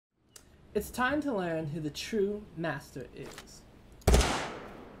It's time to learn who the true master is.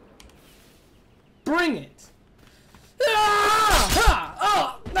 Bring it!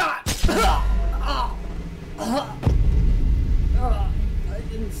 I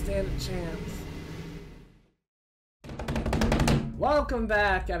didn't stand a chance. Welcome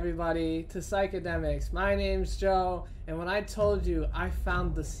back, everybody, to Psychedemics. My name's Joe, and when I told you I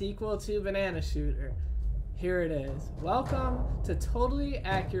found the sequel to Banana Shooter, here it is. Welcome to Totally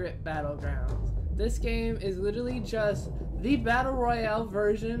Accurate Battlegrounds. This game is literally just the Battle Royale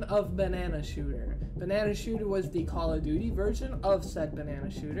version of Banana Shooter. Banana Shooter was the Call of Duty version of said Banana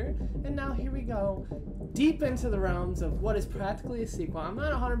Shooter, and now here we go, deep into the realms of what is practically a sequel. I'm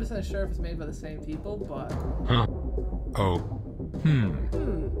not 100% sure if it's made by the same people, but... Huh. Oh.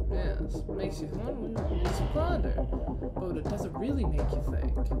 Yes, makes you ponder, but it doesn't really make you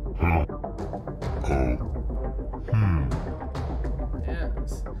think.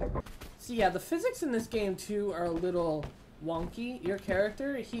 Yes. So yeah, the physics in this game too are a little wonky. Your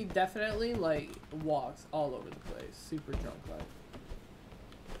character, he definitely like walks all over the place, super drunk like.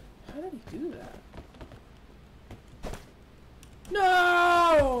 How did he do that?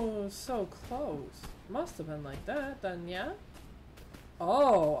 No! So close. Must have been like that then, yeah?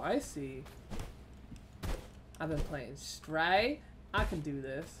 Oh, I see. I've been playing Stray. I can do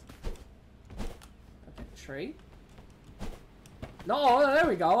this. Okay, tree. No, there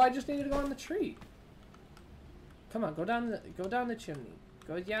we go. I just needed to go on the tree. Come on, go down the chimney.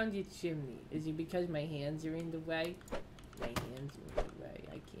 Go down the chimney. Is it because my hands are in the way? My hands are in the way.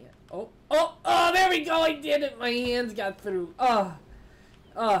 I can't. Oh, there we go. I did it. My hands got through.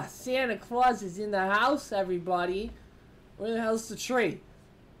 Santa Claus is in the house, everybody. Where the hell's the tree?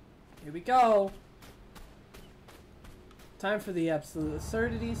 Here we go. Time for the absolute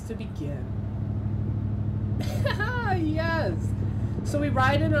absurdities to begin. Yes! So we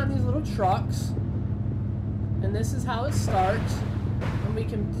ride in on these little trucks. And this is how it starts. And we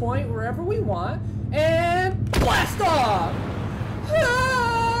can point wherever we want. And blast off!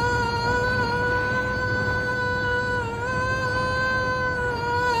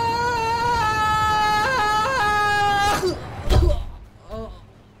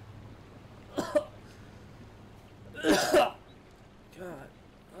 God.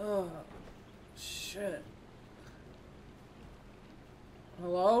 Oh, shit.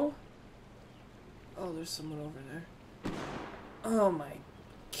 Hello? Oh, there's someone over there. Oh my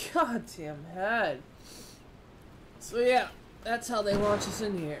goddamn head. So yeah, that's how they launch us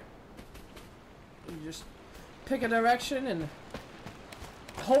in here. You just pick a direction and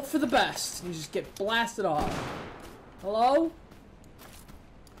hope for the best. You just get blasted off. Hello?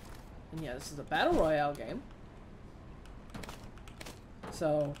 And yeah, this is a Battle Royale game.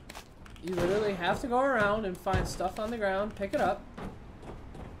 So, you literally have to go around and find stuff on the ground, pick it up,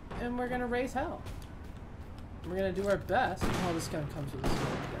 and we're gonna raise hell. We're gonna do our best. Oh, this gun comes with a sword,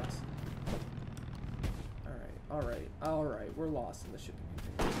 I guess. Alright. We're lost in the shipping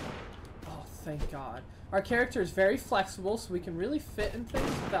container. Oh, thank God. Our character is very flexible, so we can really fit in things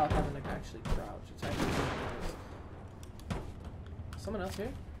without having to actually crouch. It's actually really nice. Someone else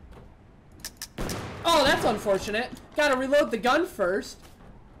here? Oh, that's unfortunate. Gotta reload the gun first.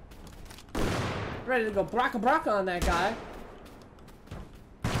 Ready to go braka on that guy.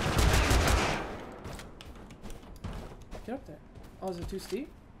 Get up there. Oh, is it too steep?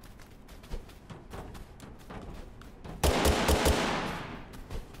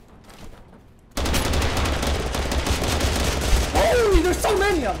 Holy, there's so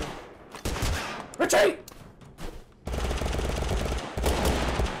many of them! Retreat!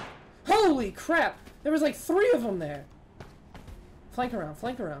 Holy crap! There was like 3 of them there. Flank around.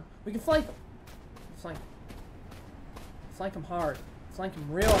 We can flank them. Flank them hard. Flank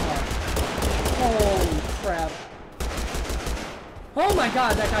them real hard. Holy crap. Oh my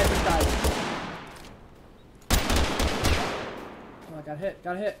God, that guy just died. Oh, I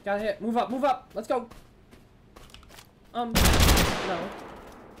got hit. Move up. Let's go. No.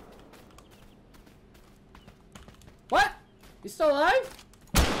 What? You still alive?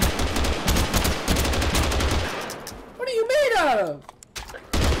 What are you made of?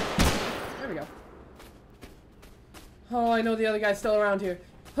 There we go. Oh, I know the other guy's still around here.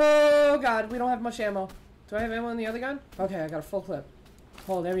 Oh God, we don't have much ammo. Do I have ammo in the other gun? Okay, I got a full clip.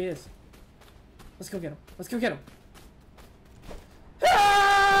 Oh, there he is. Let's go get him.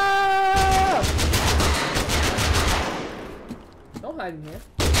 Ah! Don't hide in here.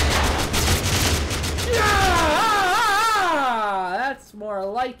 Yeah! That's more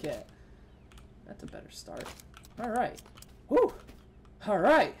like it. That's a better start. Alright. Woo!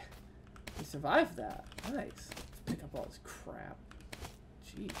 Alright. We survived that. Nice. Let's pick up all this crap.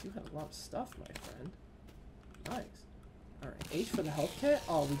 Jeez, you had a lot of stuff, my friend. Nice. Alright, H for the health kit.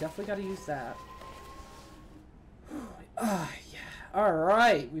 Oh, we definitely gotta use that. Ah, yeah.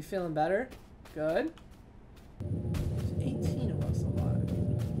 Alright, we feeling better? Good. There's 18 of us alive.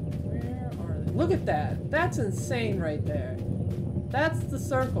 Where are they? Look at that! That's insane right there. That's the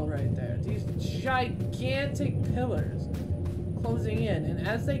circle right there. These gigantic pillars closing in. And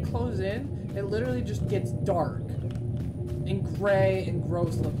as they close in, it literally just gets dark. And gray and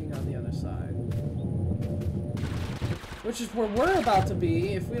gross looking on the other side. Which is where we're about to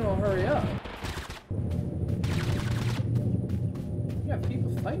be if we don't hurry up. We got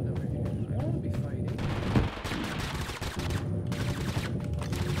people fighting over here. I don't want to be fighting.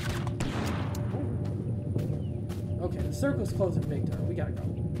 Ooh. Okay, the circle's closing big time. We gotta go.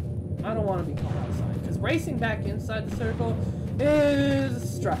 I don't want to be caught outside. Because racing back inside the circle is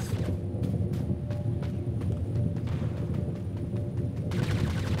stressful.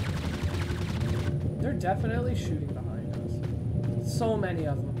 They're definitely shooting behind us. So many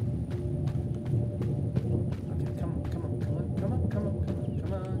of them. Okay, come on.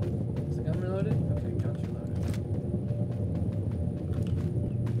 Is the gun reloaded? Okay, gun's reloaded.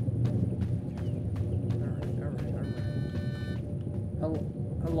 Alright.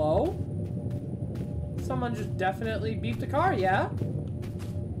 Hello? Someone just definitely beeped a car, yeah?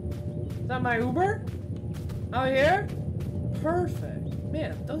 Is that my Uber? Out here? Perfect.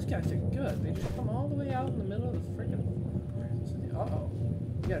 Man, those guys are good. They just come all the way out in the middle of the freaking... Uh-oh.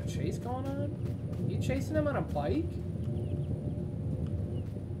 You got a chase going on? You chasing him on a bike?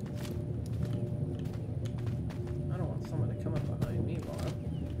 I don't want someone to come up behind me while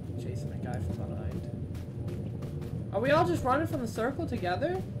I'm chasing a guy from behind. Are we all just running from the circle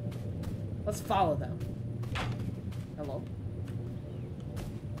together? Let's follow them. Hello?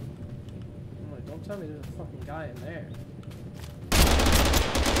 Oh, don't tell me there's a fucking guy in there.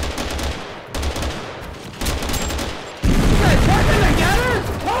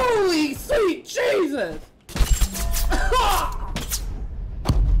 Holy sweet Jesus!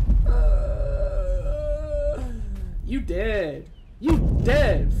 You did. You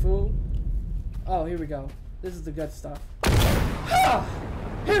did, fool. Oh, here we go. This is the good stuff.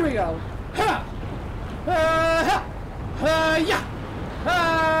 Here we go. Yeah.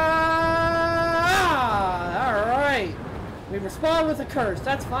 Alright. We respond with a curse.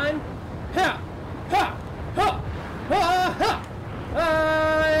 That's fine.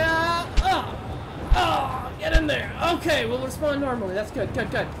 Get in there. Okay, we'll respond normally. That's good.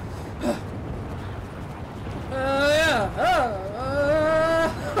 Good.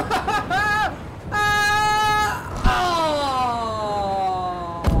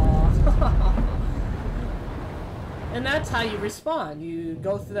 And that's how you respond. You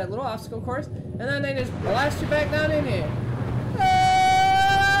go through that little obstacle course, and then they just blast you back down in here.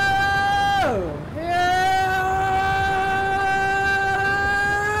 Oh! Yeah!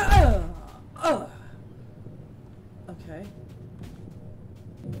 Okay.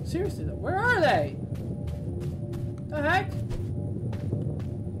 Seriously though, where are they? The heck?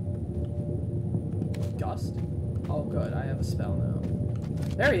 Gust? Oh good, I have a spell now.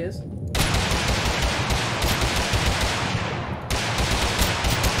 There he is.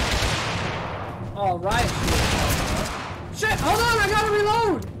 Alright. Shit, hold on, I gotta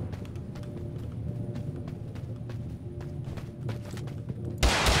reload!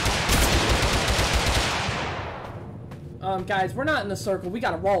 Guys, we're not in the circle. We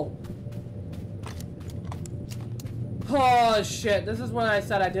gotta roll. Oh, shit. This is what I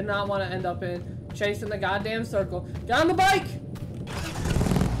said I did not want to end up in. Chasing the goddamn circle. Get on the bike!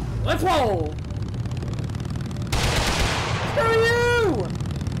 Let's roll! Screw you!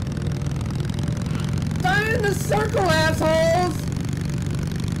 Not in the circle, assholes!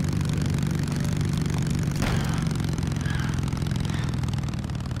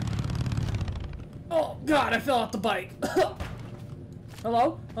 Oh, God, I fell off the bike.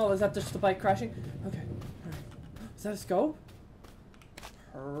 Hello? Oh, is that just the bike crashing? Okay. Alright. Is that a scope?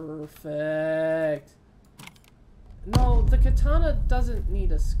 Perfect. No, the katana doesn't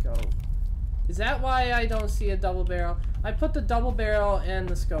need a scope. Is that why I don't see a double barrel? I put the double barrel and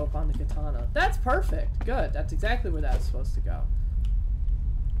the scope on the katana. That's perfect. Good. That's exactly where that's supposed to go.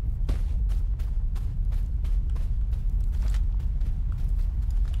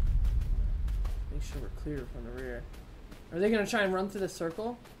 Make sure we're clear from the rear. Are they going to try and run through the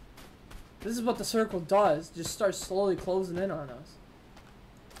circle? This is what the circle does. Just starts slowly closing in on us.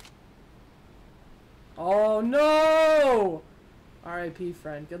 Oh no! R.I.P.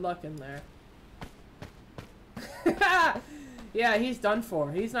 friend. Good luck in there. Yeah, he's done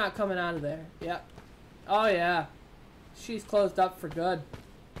for. He's not coming out of there. Yep. Oh yeah. She's closed up for good.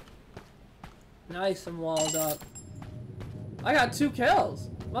 Nice and walled up. I got 2 kills.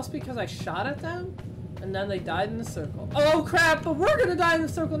 Must be because I shot at them, and then they died in the circle. Oh crap, but we're gonna die in the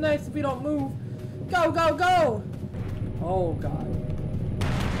circle next if we don't move. Go, go, go! Oh god.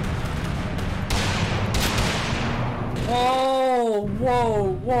 Oh,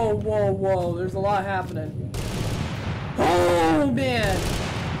 whoa, whoa, whoa, whoa. There's a lot happening. Oh man!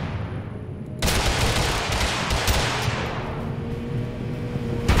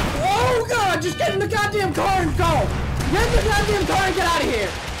 Oh god, just get in the goddamn car and go! Get in the goddamn car and get out of here!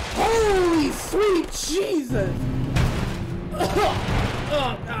 Holy sweet Jesus!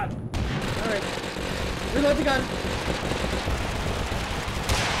 Oh god. Alright. Reload the gun.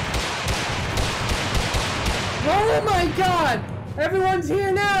 Oh my god! Everyone's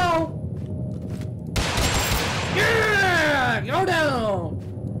here now! Yeah! Go down!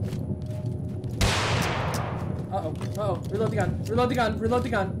 Uh-oh. Uh-oh. Reload the gun. Reload the gun. Reload the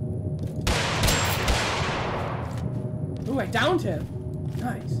gun. Ooh, I downed him.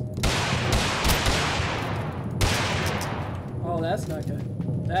 Nice. Oh, that's not good.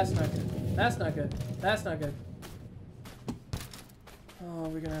 That's not good. That's not good. That's not good. Oh,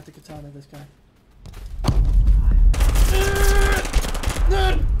 we're gonna have to katana this guy.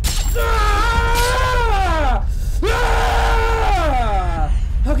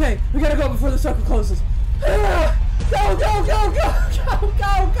 Okay, we gotta go before the circle closes. Go, go, go, go, go,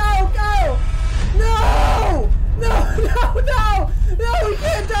 go, go, go! No! No, no, no! No, we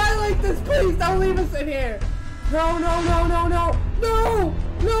can't die like this! Please don't leave us in here! No, no, no, no, no! No!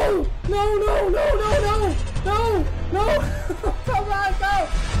 No! No, no, no, no, no! No! No! Come on, go!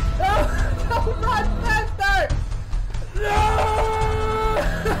 No! Come on, faster! No!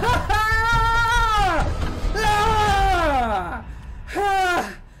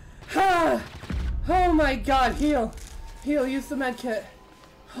 Oh my god, heal! Heal, use the med kit.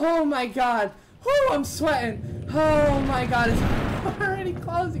 Oh my god! Oh, I'm sweating! Oh my god, it's already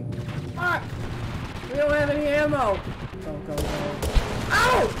closing! Fuck! We don't have any ammo! Go, go, go.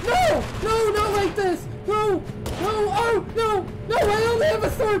 Ow! No! No, not like this! No! No! Oh, no! No, I only have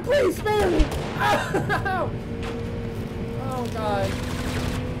a sword! Please, spare me! Ow! Oh god.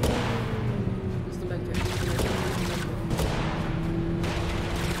 Use the med kit.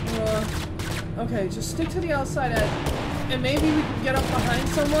 Okay, just stick to the outside edge. And maybe we can get up behind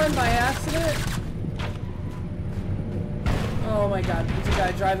someone by accident. Oh my god, there's a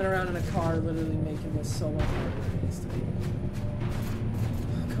guy driving around in a car literally making this so much harder than it needs to be.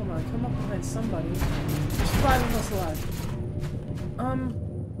 Oh, come on, come up behind somebody. There's 5 of us alive.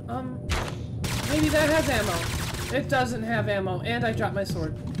 Maybe that has ammo. It doesn't have ammo, and I dropped my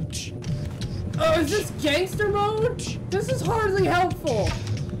sword. Oh, is this gangster mode? This is hardly helpful.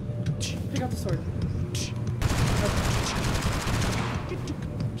 Pick up the sword.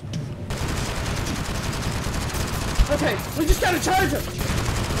 Okay, we just gotta charge him!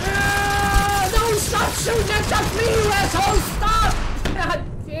 No, stop shooting! That's me, you asshole! Stop! God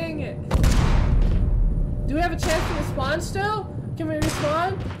dang it! Do we have a chance to respawn still? Can we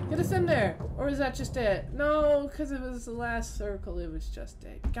respawn? Get us in there. Or is that just it? No, because it was the last circle, it was just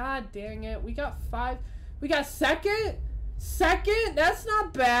it. God dang it. We got 5. We got second? Second? That's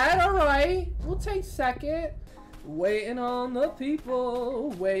not bad, alright. We'll take second. Waiting on the people,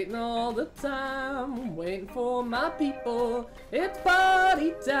 waiting all the time, waiting for my people, it's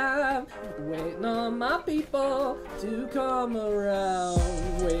party time, waiting on my people to come around,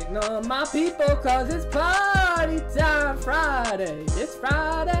 waiting on my people cause it's party time, Friday, it's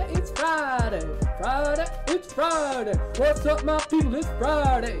Friday, it's Friday, Friday, it's Friday, what's up my people, it's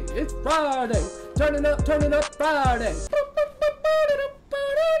Friday, turning up Friday.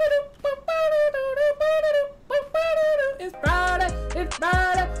 It's Friday, it's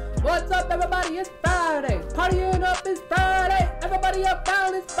Friday. What's up, everybody? It's Friday. Partying up, it's Friday. Everybody up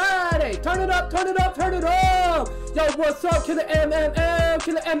down, it's Friday. Turn it up, turn it up, turn it up. Yo, what's up? Killer MMM,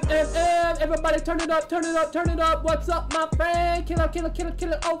 killer MMM. Everybody turn it up, turn it up, turn it up. What's up, my friend? Killer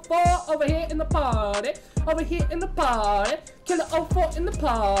 04 over here in the party. Over here in the party. Killer 04 in the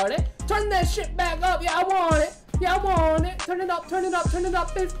party. Turn that shit back up. Yeah, I want it. Yeah, I want it. Turn it up, turn it up, turn it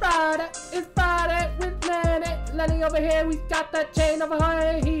up. It's Friday with Lenny. Lenny over here, we got that chain over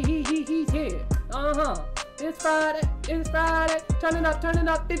here. He's here. It's Friday, turn it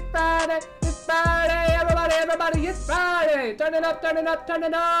up, it's Friday, everybody, it's Friday. Turn it up, get it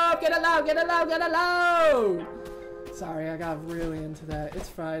loud. Sorry, I got really into that. It's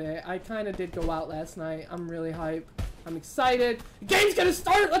Friday. I kind of did go out last night. I'm really hyped. I'm excited. The game's gonna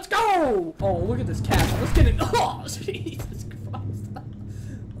start. Let's go. Oh, look at this castle. Let's get it. Oh, Jesus Christ.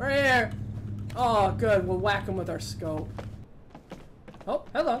 We're here. Oh, good. We'll whack him with our scope. Oh,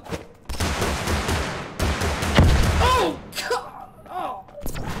 hello.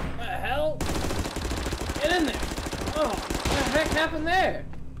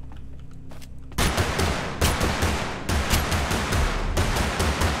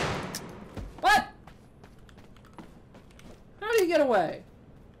 get away.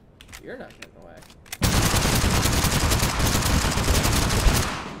 You're not getting away.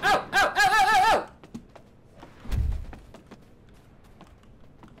 Ow! Ow! Ow! Ow! Ow! Ow!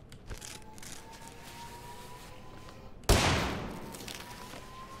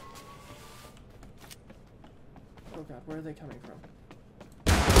 Oh god, where are they coming from?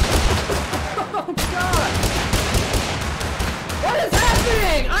 Oh god! What is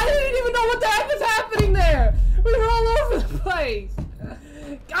happening? I didn't even know what the heck was happening there! We were all over the place!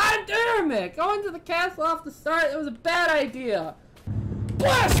 God damn it! Going to the castle off the start, it was a bad idea!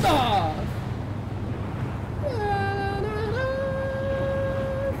 Blast off!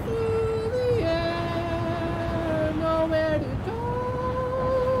 Through the air, nowhere to go.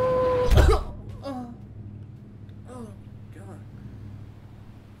 Oh god.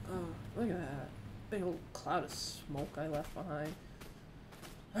 Oh, look at that. Big old cloud of smoke I left behind.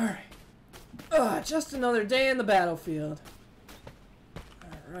 Alright. Just another day in the battlefield.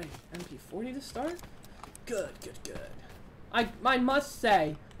 Alright, MP40 to start? Good, good, good. I must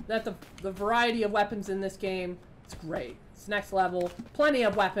say that the variety of weapons in this game is great. It's next level. Plenty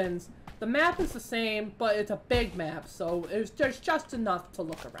of weapons. The map is the same, but it's a big map, so there's just enough to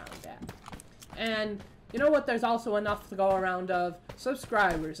look around at. And you know what? There's also enough to go around of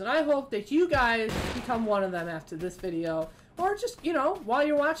subscribers. And I hope that you guys become one of them after this video. Or just, you know, while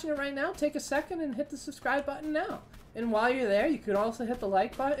you're watching it right now, take a second and hit the subscribe button now. And while you're there, you could also hit the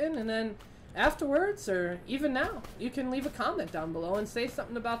like button, and then afterwards, or even now, you can leave a comment down below and say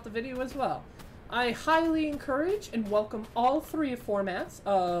something about the video as well. I highly encourage and welcome all three formats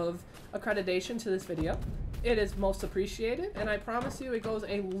of accreditation to this video. It is most appreciated, and I promise you it goes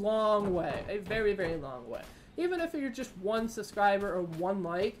a long way, a very, very long way. Even if you're just one subscriber or one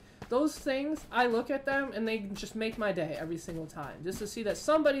like, those things, I look at them and they just make my day every single time. Just to see that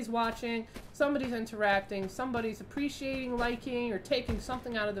somebody's watching, somebody's interacting, somebody's appreciating, liking, or taking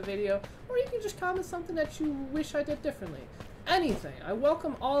something out of the video, or you can just comment something that you wish I did differently. Anything. I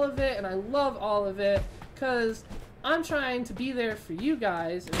welcome all of it, and I love all of it, because I'm trying to be there for you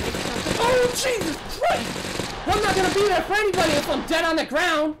guys and make something— Oh, Jesus Christ! I'm not gonna be there for anybody if I'm dead on the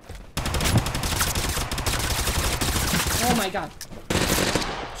ground! Oh my god.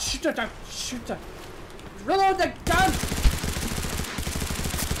 Shoot the gun! Shoot the— Reload the gun!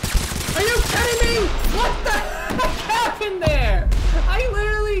 Are you kidding me? What the heck happened there? I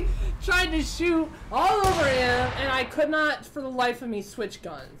literally tried to shoot all over him, and I could not, for the life of me, switch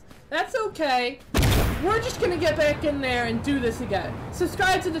guns. That's okay. We're just gonna get back in there and do this again.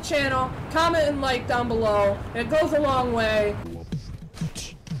 Subscribe to the channel, comment and like down below. It goes a long way.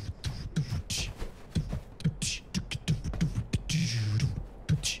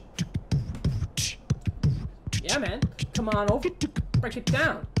 Yeah, man. Come on over. Break it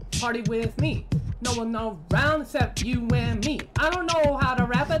down. Party with me. No one around except you and me. I don't know how to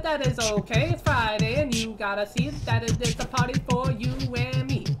rap, but that is okay. It's Friday and you gotta see that it is a party for you and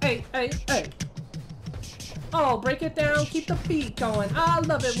me. Hey, hey, hey. Oh, break it down, keep the beat going. I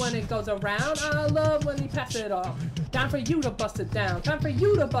love it when it goes around. I love when you pass it off. Time for you to bust it down. Time for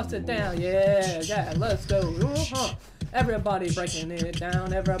you to bust it down. Yeah, yeah, let's go. Everybody breaking it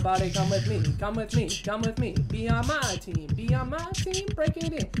down. Everybody come with me. Come with me. Come with me. Be on my team. Be on my team. Break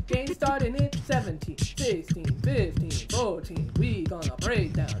it in. Game starting in 17, 16, 15, 14. We gonna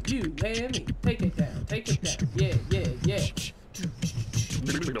break down you and me. Take it down. Take it down. Yeah, yeah, yeah.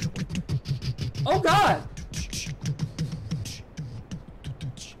 Oh God.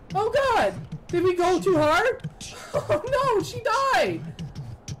 Oh God! Did we go too hard? Oh no, she died!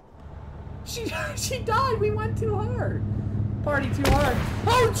 She died, we went too hard. Party too hard.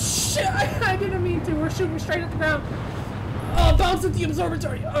 Oh shit, I didn't mean to, we're shooting straight at the ground. Oh, bounce at the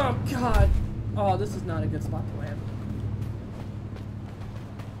observatory. Oh God. Oh, this is not a good spot to land.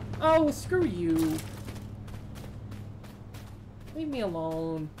 Oh, screw you. Leave me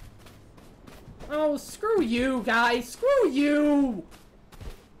alone. Oh, screw you guys, screw you!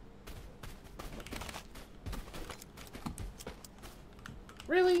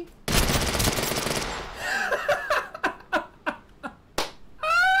 Really?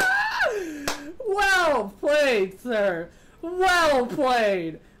 Well played, sir. Well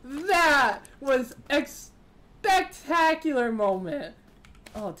played. That was a spectacular moment.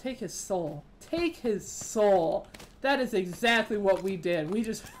 Oh, take his soul. Take his soul. That is exactly what we did. We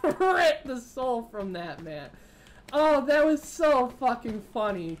just ripped the soul from that man. Oh, that was so fucking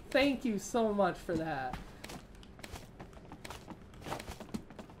funny. Thank you so much for that.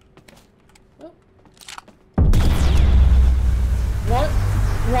 What?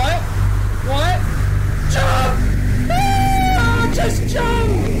 What? What? Jump! Ah, just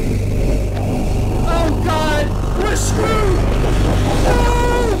jump! Oh God, we're screwed!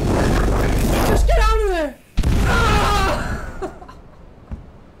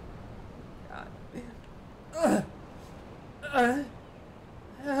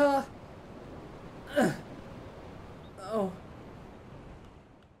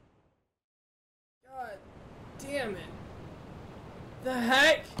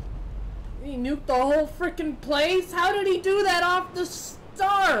 freaking place? How did he do that off the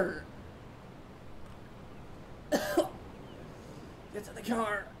start? Get to the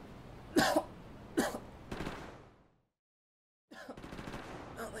car. Not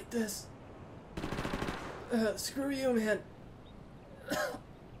like this. Screw you, man.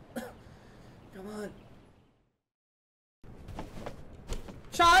 Come on.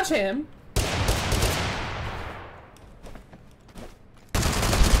 Charge him.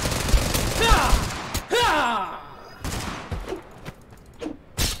 Ha! Ha!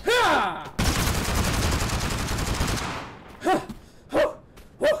 Ha! Ha! Ho!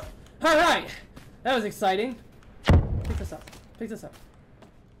 Ho! All right, that was exciting. Pick this up. Pick this up.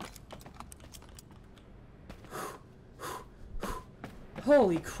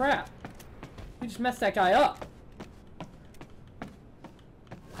 Holy crap! You just messed that guy up.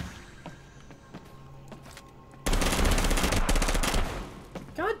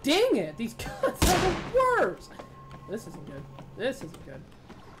 God dang it! These guns are the worst! This isn't good. This isn't good.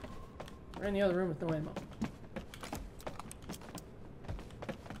 We're in the other room with no ammo.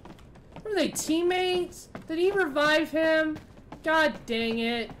 Were they teammates? Did he revive him? God dang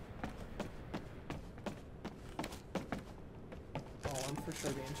it. Oh, I'm for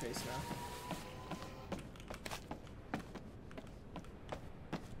sure being chased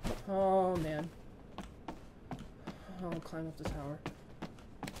now. Oh, man. I'll climb up the tower.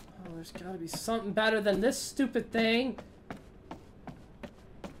 Oh, there's gotta be something better than this stupid thing.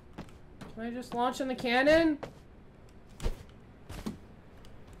 Can I just launch in the cannon?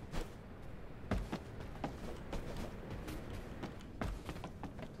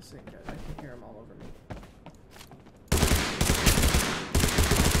 This ain't good. I can hear him all over me.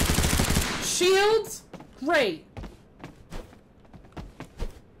 Shields? Great.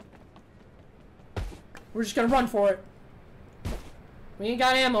 We're just gonna run for it. We ain't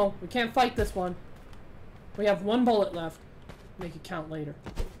got ammo. We can't fight this one. We have one bullet left. Make it count later.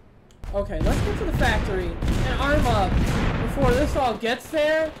 Okay, let's get to the factory and arm up before this all gets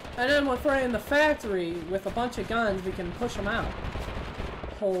there. And then if we're in the factory with a bunch of guns, we can push them out.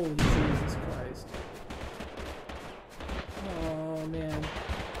 Holy Jesus Christ. Oh, man.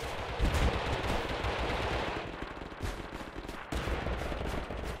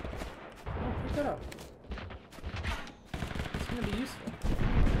 Oh, pick it up. It's gonna be useful.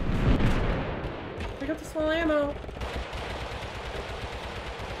 Pick up the small ammo.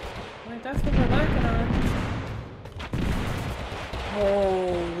 Like, that's what we're lacking on.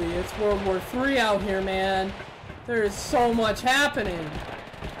 Holy, it's World War III out here, man. There is so much happening.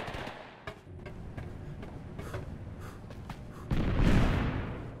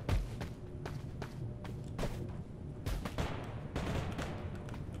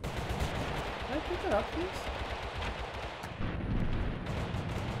 Can I pick it up, please?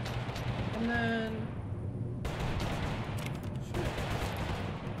 And then... Shit.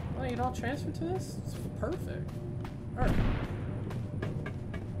 Oh, you'd all transfer to this? It's perfect. Alright.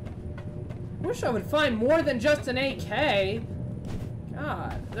 Wish I would find more than just an AK.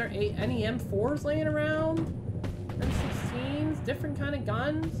 God, are there any M4s laying around? M16s? Different kind of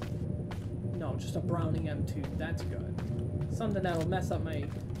guns? No, just a Browning M2. That's good. Something that'll mess up my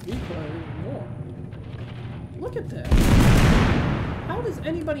recoil even more. Look at this. How does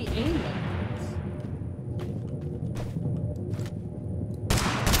anybody aim like this?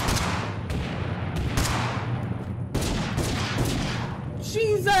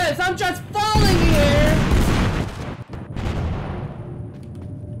 Jesus, I'm just falling here!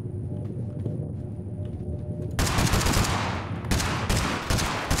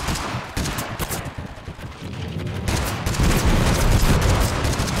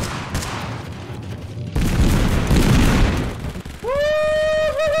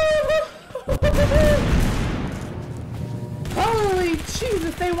 Holy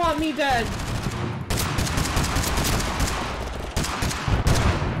Jesus, they want me dead!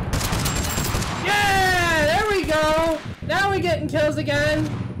 Now we're getting kills again.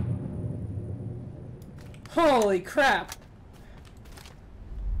 Holy crap.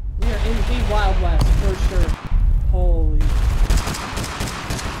 We are in the Wild West for sure. Holy.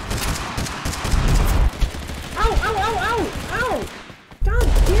 Ow, ow, ow, ow, ow. God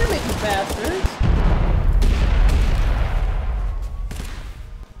damn it, you bastards.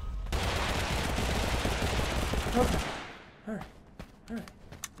 Okay. Alright. Alright.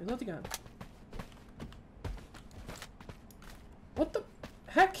 Reload the gun. What the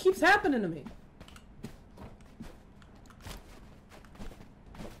heck keeps happening to me?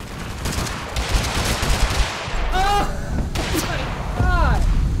 Oh my god!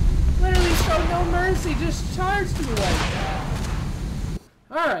 Literally showed no mercy, just charged me like that.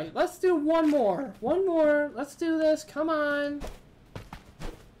 Alright, let's do one more. One more. Let's do this. Come on.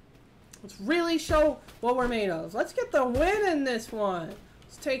 Let's really show what we're made of. Let's get the win in this one.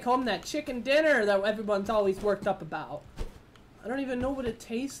 Let's take home that chicken dinner that everyone's always worked up about. I don't even know what it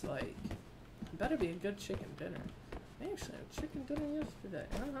tastes like. It better be a good chicken dinner. I actually had a chicken dinner yesterday.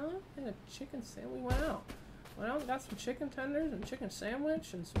 I had a chicken sandwich. We went out. Went out and got some chicken tenders and chicken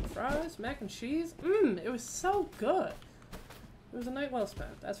sandwich and some fries, mac and cheese. It was so good. It was a night well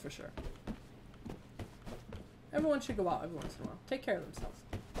spent, that's for sure. Everyone should go out every once in a while. Take care of themselves.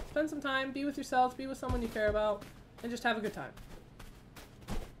 Spend some time, be with yourselves, be with someone you care about, and just have a good time.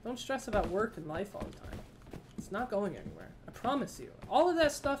 Don't stress about work and life all the time. It's not going anywhere. I promise you. All of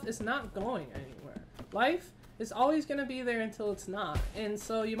that stuff is not going anywhere. Life is always going to be there until it's not. And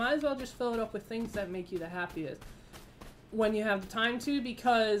so you might as well just fill it up with things that make you the happiest when you have the time to,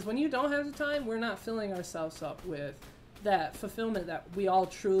 because when you don't have the time, we're not filling ourselves up with that fulfillment that we all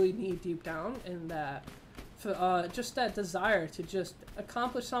truly need deep down, and that just that desire to just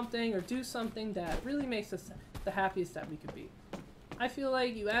accomplish something or do something that really makes us the happiest that we could be. I feel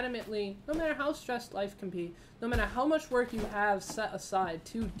like you adamantly, no matter how stressed life can be, no matter how much work you have set aside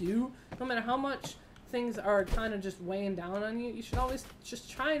to do, no matter how much things are kind of just weighing down on you, you should always just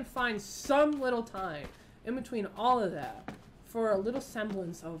try and find some little time in between all of that for a little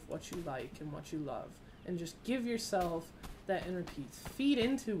semblance of what you like and what you love. And just give yourself that inner peace. Feed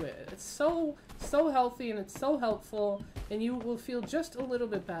into it. It's so healthy and it's so helpful, and you will feel just a little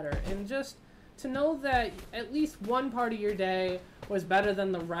bit better. And just to know that at least one part of your day was better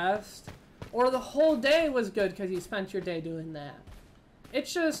than the rest, or the whole day was good because you spent your day doing that.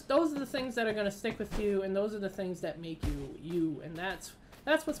 It's just, those are the things that are going to stick with you, and those are the things that make you you, and that's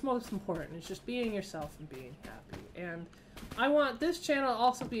what's most important. It's just being yourself and being happy. And I want this channel to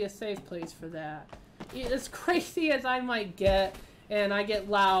also be a safe place for that. As crazy as I might get, and I get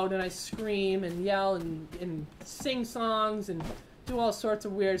loud and I scream and yell and sing songs and do all sorts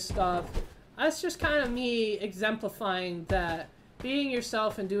of weird stuff, that's just kind of me exemplifying that being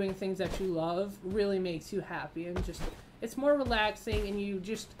yourself and doing things that you love really makes you happy, and just it's more relaxing, and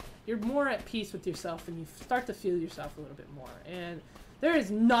you're more at peace with yourself, and you start to feel yourself a little bit more. And there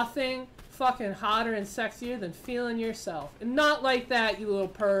is nothing fucking hotter and sexier than feeling yourself. And not like that, you little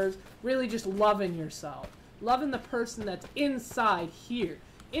purrs. Really just loving yourself. Loving the person that's inside here.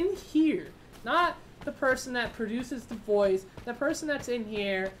 In here. Not the person that produces the voice. The person that's in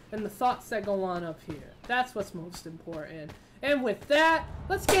here and the thoughts that go on up here. That's what's most important. And with that,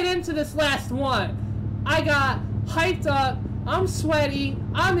 let's get into this last one. I got hyped up. I'm sweaty.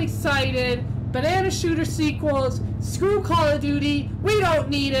 I'm excited. Banana Shooter sequels, screw Call of Duty, we don't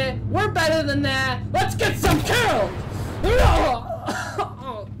need it, we're better than that, let's get some kills!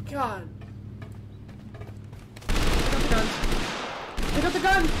 Oh, God. Pick up the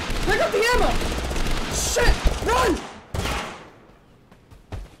gun! Pick up the ammo! Shit! Run!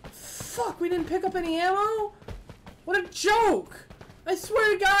 Fuck, we didn't pick up any ammo? What a joke! I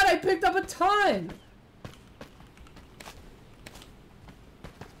swear to God, I picked up a ton!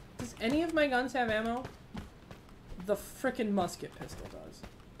 Does any of my guns have ammo? The frickin' musket pistol does.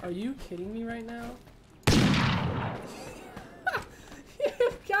 Are you kidding me right now?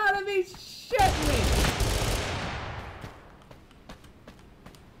 You've gotta be shitting me!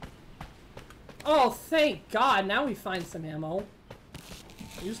 Oh, thank God! Now we find some ammo.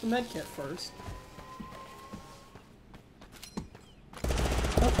 Use the medkit first.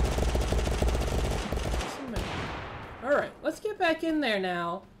 Oh. Alright, let's get back in there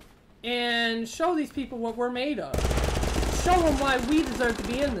now and show these people what we're made of. Show them why we deserve to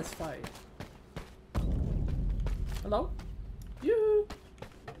be in this fight. Hello? You.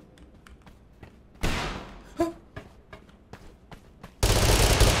 Huh.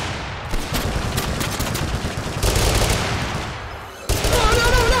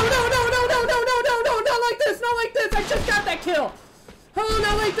 No, not like this, not like this. I just got that kill. Oh,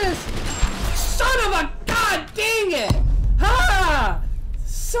 not like this. Son of a god dang it. Ha!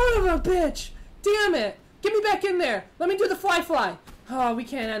 Son of a bitch! Damn it! Get me back in there! Let me do the fly! Oh, we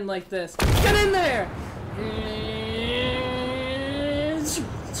can't end like this. Get in there!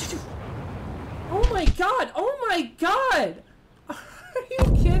 Oh my god! Oh my god! Are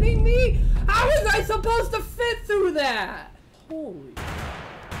you kidding me? How was I supposed to fit through that? Holy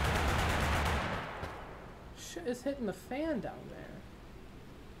shit is hitting the fan down there.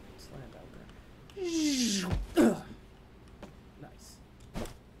 Let's land out there. Ugh. Nice.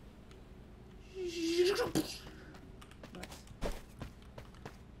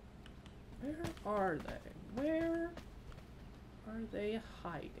 Where are they? Where are they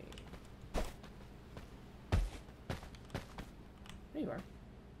hiding? There you are.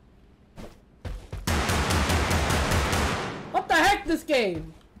 this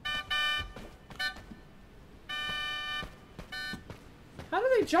game. How do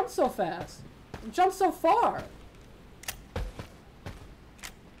they jump so fast? Jump so far?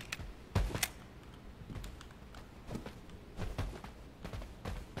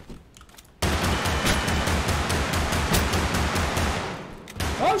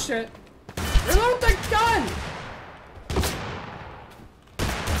 Oh shit! Reload the gun!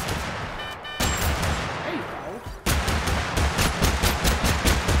 There you go.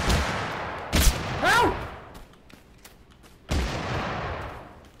 Ow!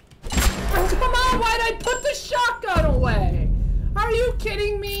 Oh, come on! Why'd I put the shotgun away? Are you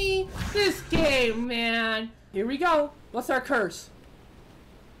kidding me? This game, man. Here we go. What's our curse?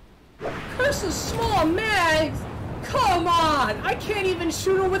 Curse of small mags? Come on! I can't even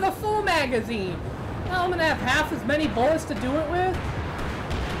shoot him with a full magazine! Now I'm gonna have half as many bullets to do it with?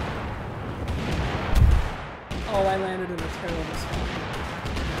 Oh, I landed in a terrible spot.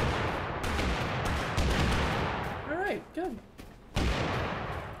 Alright, good.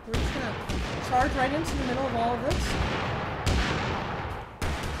 We're just gonna charge right into the middle of all of this.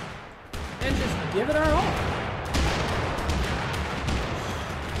 And just give it our all.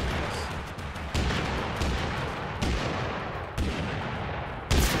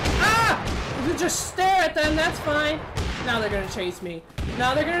 Just stare at them, that's fine. Now they're gonna chase me.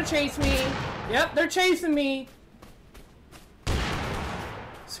 Now they're gonna chase me. Yep, they're chasing me.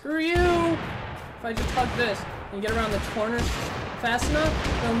 Screw you. If I just hug this and get around the corners fast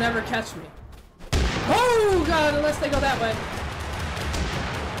enough, they'll never catch me. Oh god, unless they go that way.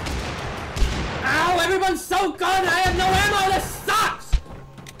 Ow, everyone's so good, I have no ammo, this sucks!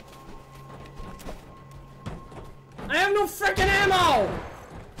 I have no freaking ammo!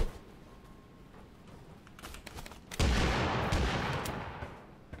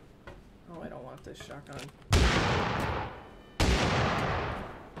 This shotgun.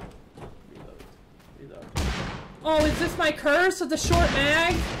 Reload. Oh, is this my curse of the short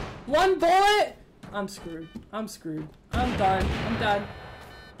mag? One bullet? I'm screwed. I'm screwed. I'm done. I'm done.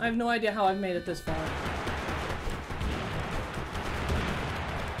 I have no idea how I've made it this far.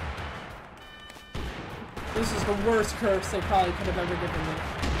 This is the worst curse they probably could have ever given me.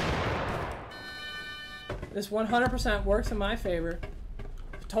 This 100% works in my favor.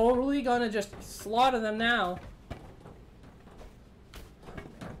 Totally gonna just slaughter them now.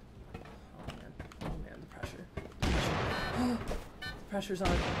 Oh man, the pressure. The pressure's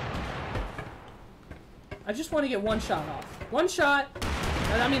on. I just want to get one shot off. One shot.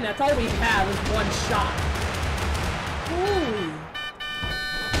 I mean, that's all we have is one shot. Holy.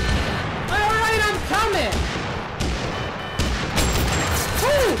 Alright, I'm coming!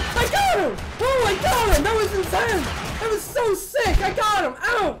 Oh, I got him! Oh, I got him! That was intense! That was so sick! I got him!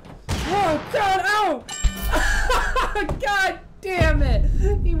 Ow! Oh god, ow! God damn it!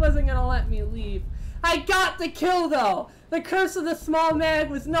 He wasn't gonna let me leave. I got the kill though! The curse of the small mag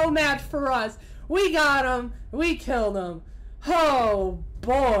was no match for us. We got him! We killed him! Oh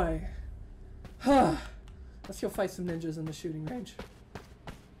boy! Let's go fight some ninjas in the shooting range.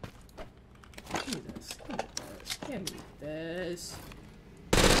 Give me this. Give me this.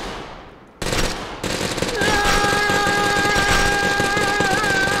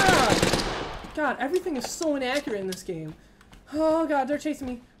 God, everything is so inaccurate in this game. Oh god, they're chasing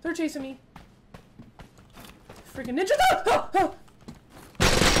me. They're chasing me. Freaking ninjas! Oh, oh, oh.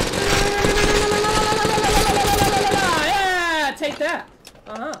 Yeah, take that.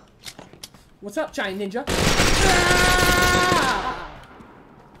 What's up, giant ninja?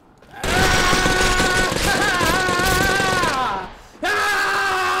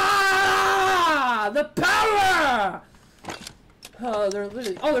 The power! Oh, they're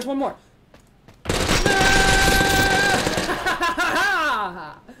literally. Oh, there's one more.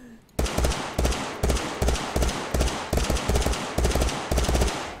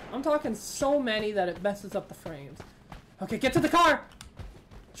 I'm talking so many that it messes up the frames. Okay, get to the car!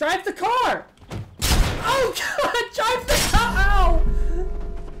 Drive the car! Oh god, drive the car! Ow!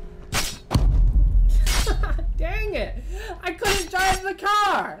 God dang it! I couldn't drive the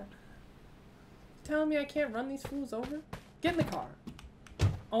car! Telling me I can't run these fools over? Get in the car.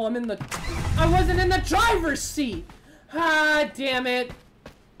 Oh, I'm in the... I wasn't in the driver's seat! Ah, damn it!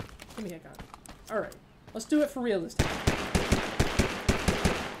 Give me a gun. Alright, let's do it for real this time.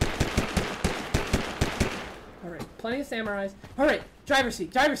 Alright, plenty of samurais. Alright, driver's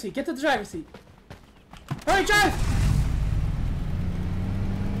seat, get to the driver's seat. Alright, drive!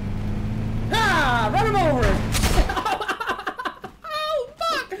 Ah, run him over! Oh,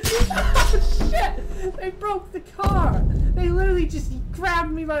 fuck! Oh, shit! They broke the car! They literally just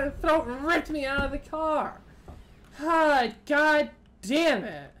grabbed me by the throat and ripped me out of the car! Ah, god damn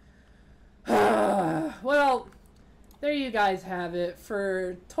it. Well, there you guys have it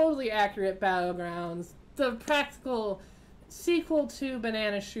for totally accurate Battlegrounds. The practical sequel to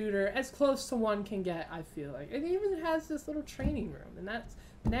Banana Shooter, as close to one can get, I feel like. It even has this little training room, and that's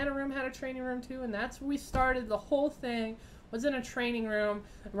Banana Room had a training room too, and that's where we started. The whole thing was in a training room,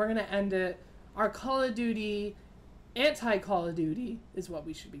 and we're gonna end it. Our Call of Duty, anti-Call of Duty is what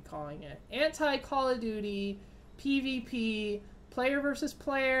we should be calling it. Anti-Call of Duty, PvP, player versus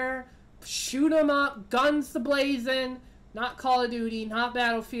player, shoot 'em up, guns blazing. Not Call of Duty, not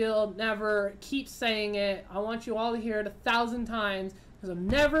Battlefield, never. Keep saying it. I want you all to hear it 1,000 times, because I'm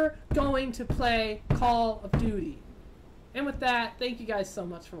never going to play Call of Duty. And with that, thank you guys so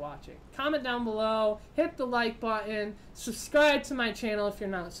much for watching. Comment down below, hit the like button, subscribe to my channel if you're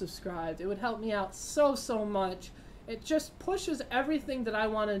not subscribed. It would help me out so, so much. It just pushes everything that I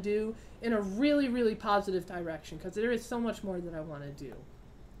want to do in a really, really positive direction, because there is so much more that I want to do.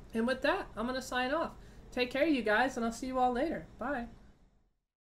 And with that, I'm going to sign off. Take care, you guys, and I'll see you all later. Bye.